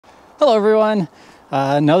Hello everyone,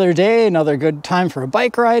 another day, another good time for a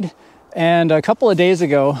bike ride. And a couple of days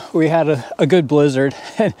ago we had a good blizzard.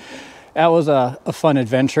 That was a fun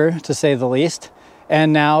adventure to say the least.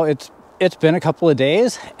 And now it's been a couple of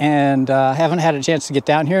days and I haven't had a chance to get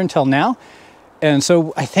down here until now. And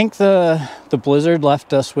so I think the blizzard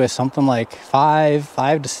left us with something like 5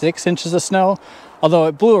 to 6 inches of snow, although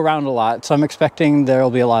it blew around a lot. So I'm expecting there will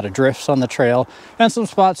be a lot of drifts on the trail and some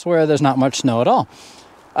spots where there's not much snow at all.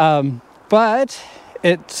 But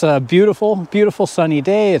it's a beautiful, beautiful sunny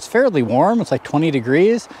day. It's fairly warm. It's like 20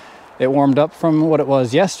 degrees. It warmed up from what it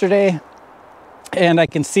was yesterday. And I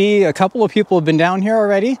can see a couple of people have been down here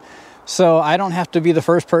already. So I don't have to be the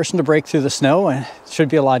first person to break through the snow, and it should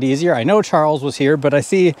be a lot easier. I know Charles was here, but I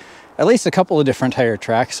see at least a couple of different tire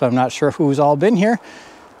tracks, so I'm not sure who's all been here.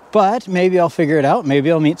 But maybe I'll figure it out. Maybe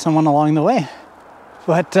I'll meet someone along the way.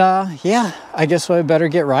 But yeah, I guess I better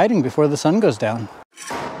get riding before the sun goes down.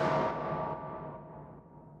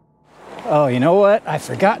 Oh, you know what? I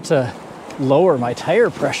forgot to lower my tire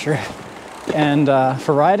pressure. And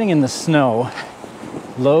for riding in the snow,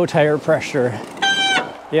 low tire pressure,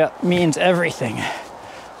 yeah, means everything.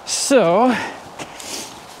 So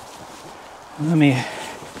let me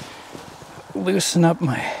loosen up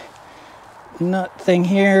my nut thing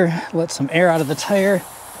here, let some air out of the tire.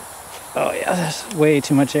 Oh yeah, there's way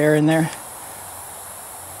too much air in there.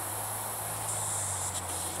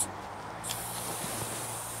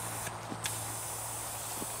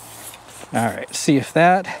 All right, see if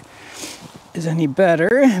that is any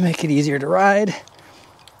better, make it easier to ride.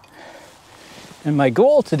 And my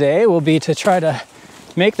goal today will be to try to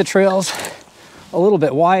make the trails a little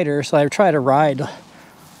bit wider, so I try to ride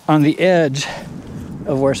on the edge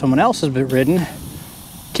of where someone else has been ridden.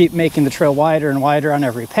 Keep making the trail wider and wider on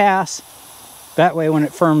every pass. That way when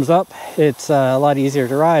it firms up, it's a lot easier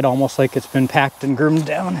to ride, almost like it's been packed and groomed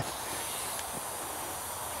down.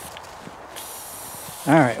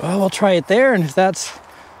 All right, well, we'll try it there, and if that's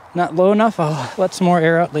not low enough, I'll let some more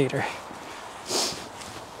air out later.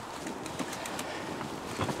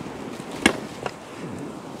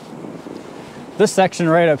 This section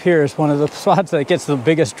right up here is one of the spots that gets the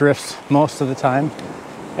biggest drifts most of the time.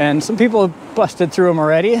 And some people have busted through them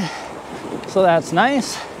already, so that's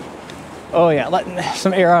nice. Oh yeah, letting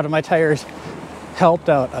some air out of my tires helped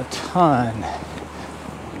out a ton.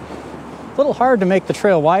 A little hard to make the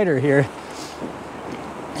trail wider here.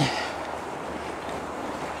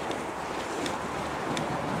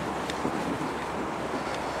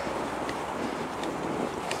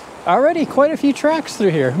 Already quite a few tracks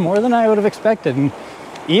through here, more than I would have expected. And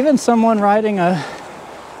even someone riding a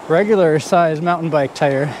regular size mountain bike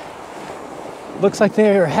tire looks like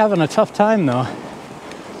they are having a tough time though.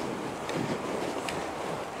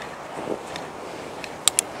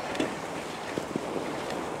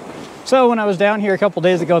 So when I was down here a couple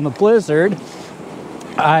days ago in the blizzard,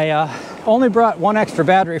 I only brought one extra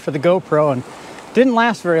battery for the GoPro and didn't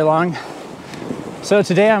last very long. So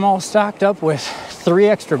today I'm all stocked up with 3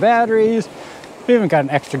 extra batteries. We even got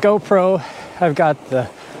an extra GoPro. I've got the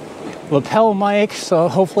lapel mic, so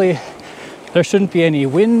hopefully there shouldn't be any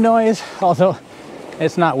wind noise, although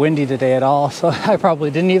it's not windy today at all, so I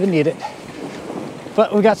probably didn't even need it.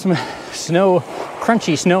 But we got some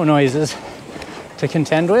crunchy snow noises to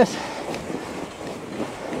contend with.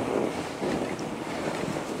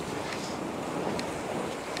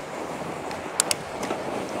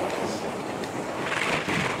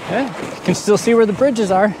 Yeah, you can still see where the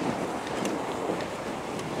bridges are.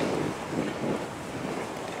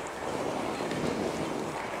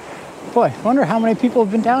 Boy, I wonder how many people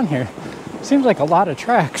have been down here. Seems like a lot of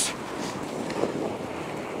tracks.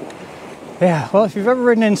 Yeah, well, if you've ever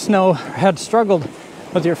ridden in snow or had struggled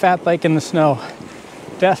with your fat bike in the snow,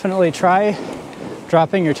 definitely try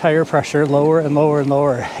dropping your tire pressure lower and lower and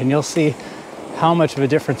lower, and you'll see how much of a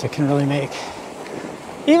difference it can really make.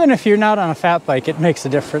 Even if you're not on a fat bike, it makes a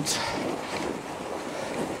difference.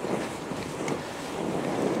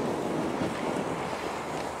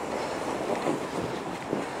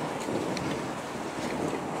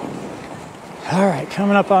 All right,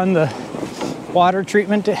 coming up on the water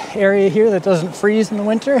treatment area here that doesn't freeze in the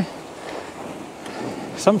winter.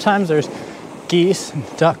 Sometimes there's geese and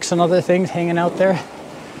ducks and other things hanging out there.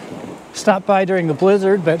 Stopped by during the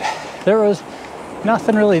blizzard, but there was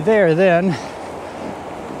nothing really there then.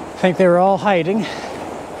 I think they were all hiding.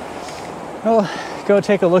 We'll go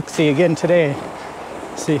take a look-see again today,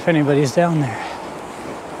 see if anybody's down there.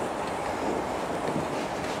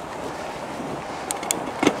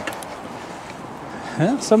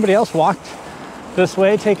 Well, somebody else walked this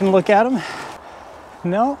way, taking a look at them.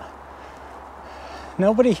 No,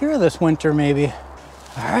 nobody here this winter maybe.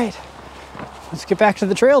 All right, let's get back to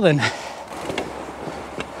the trail then.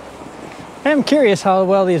 I'm curious how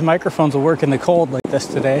well these microphones will work in the cold like this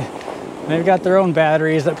today. They've got their own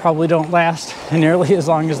batteries that probably don't last nearly as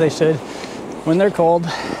long as they should when they're cold.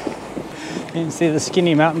 You can see the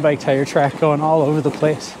skinny mountain bike tire track going all over the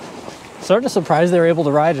place. Sort of surprised they were able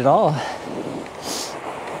to ride at all.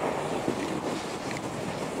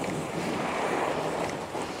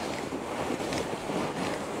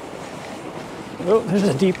 Oh, there's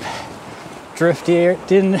a deep drifted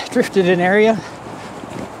in area.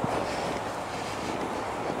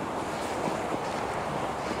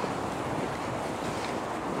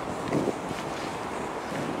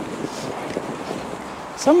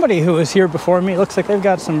 Somebody who was here before me, looks like they've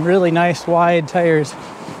got some really nice wide tires.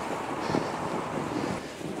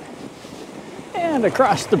 And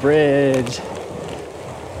across the bridge.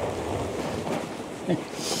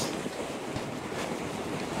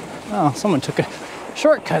 Oh, someone took a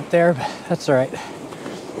shortcut there, but that's all right.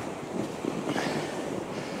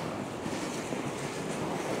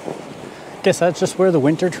 Guess that's just where the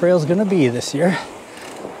winter trail is going to be this year,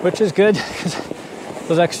 which is good because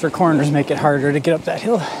those extra corners make it harder to get up that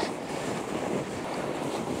hill.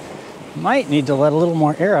 Might need to let a little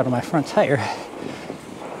more air out of my front tire.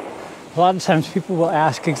 A lot of times people will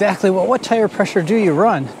ask exactly, well, what tire pressure do you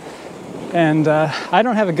run? And I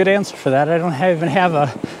don't have a good answer for that. I don't even have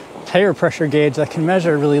a tire pressure gauge that can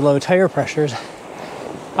measure really low tire pressures.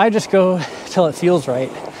 I just go till it feels right.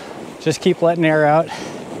 Just keep letting air out.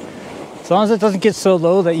 As long as it doesn't get so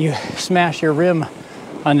low that you smash your rim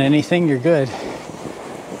on anything, you're good.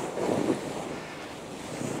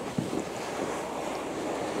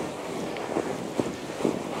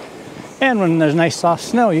 And when there's nice soft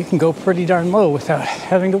snow, you can go pretty darn low without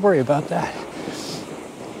having to worry about that.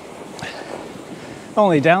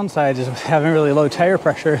 Only downside is having really low tire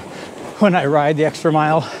pressure when I ride the extra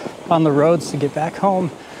mile on the roads to get back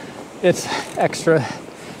home. It's extra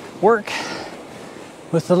work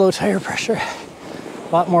with the low tire pressure. A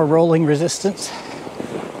lot more rolling resistance.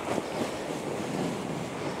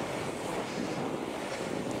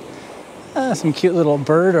 Some cute little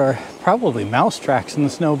bird or probably mouse tracks in the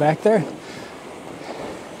snow back there.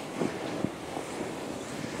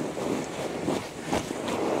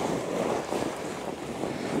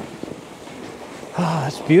 Oh,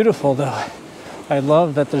 it's beautiful though. I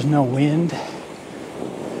love that there's no wind.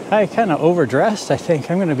 I kind of overdressed. I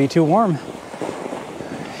think I'm going to be too warm.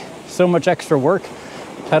 So much extra work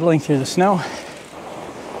pedaling through the snow.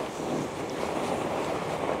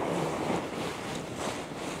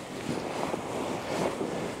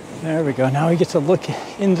 There we go. Now we get to look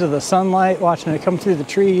into the sunlight, watching it come through the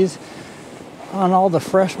trees on all the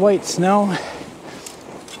fresh white snow.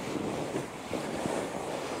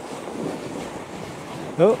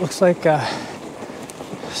 Oh, it looks like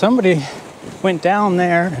somebody went down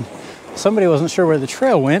there and somebody wasn't sure where the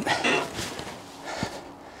trail went.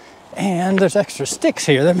 And there's extra sticks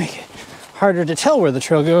here that make it harder to tell where the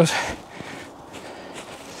trail goes.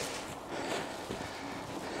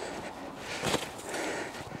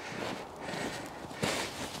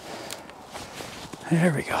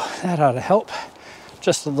 There we go. That ought to help.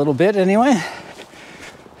 Just a little bit anyway.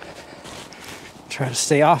 Try to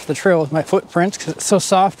stay off the trail with my footprints because it's so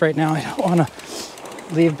soft right now. I don't want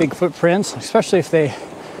to leave big footprints, especially if they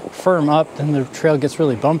firm up, then the trail gets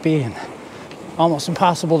really bumpy and almost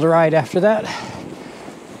impossible to ride after that.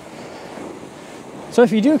 So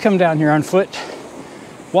if you do come down here on foot,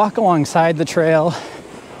 walk alongside the trail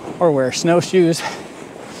or wear snowshoes,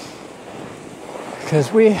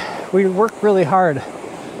 because we work really hard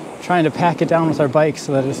trying to pack it down with our bike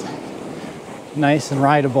so that it's nice and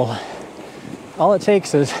rideable. All it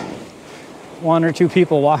takes is one or two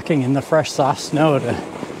people walking in the fresh, soft snow to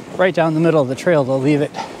right down the middle of the trail to leave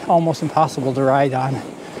it almost impossible to ride on.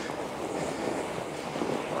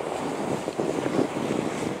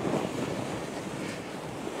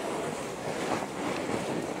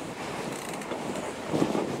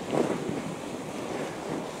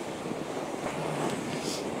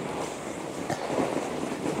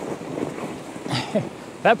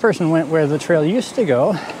 That person went where the trail used to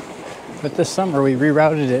go, but this summer we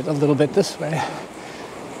rerouted it a little bit this way.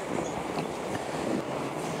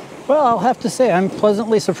 Well, I'll have to say I'm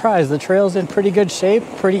pleasantly surprised. The trail's in pretty good shape,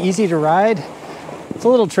 pretty easy to ride. It's a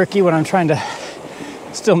little tricky when I'm trying to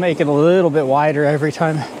still make it a little bit wider every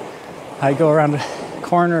time I go around a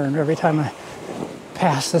corner and every time I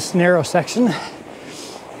pass this narrow section.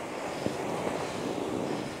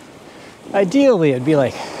 Ideally, it'd be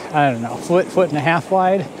like, I don't know, foot and a half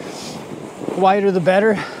wide. Wider the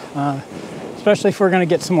better, especially if we're going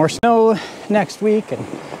to get some more snow next week and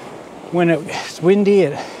when it's windy,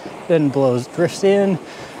 it then drifts in.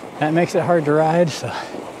 That makes it hard to ride. So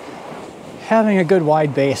having a good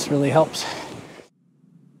wide base really helps.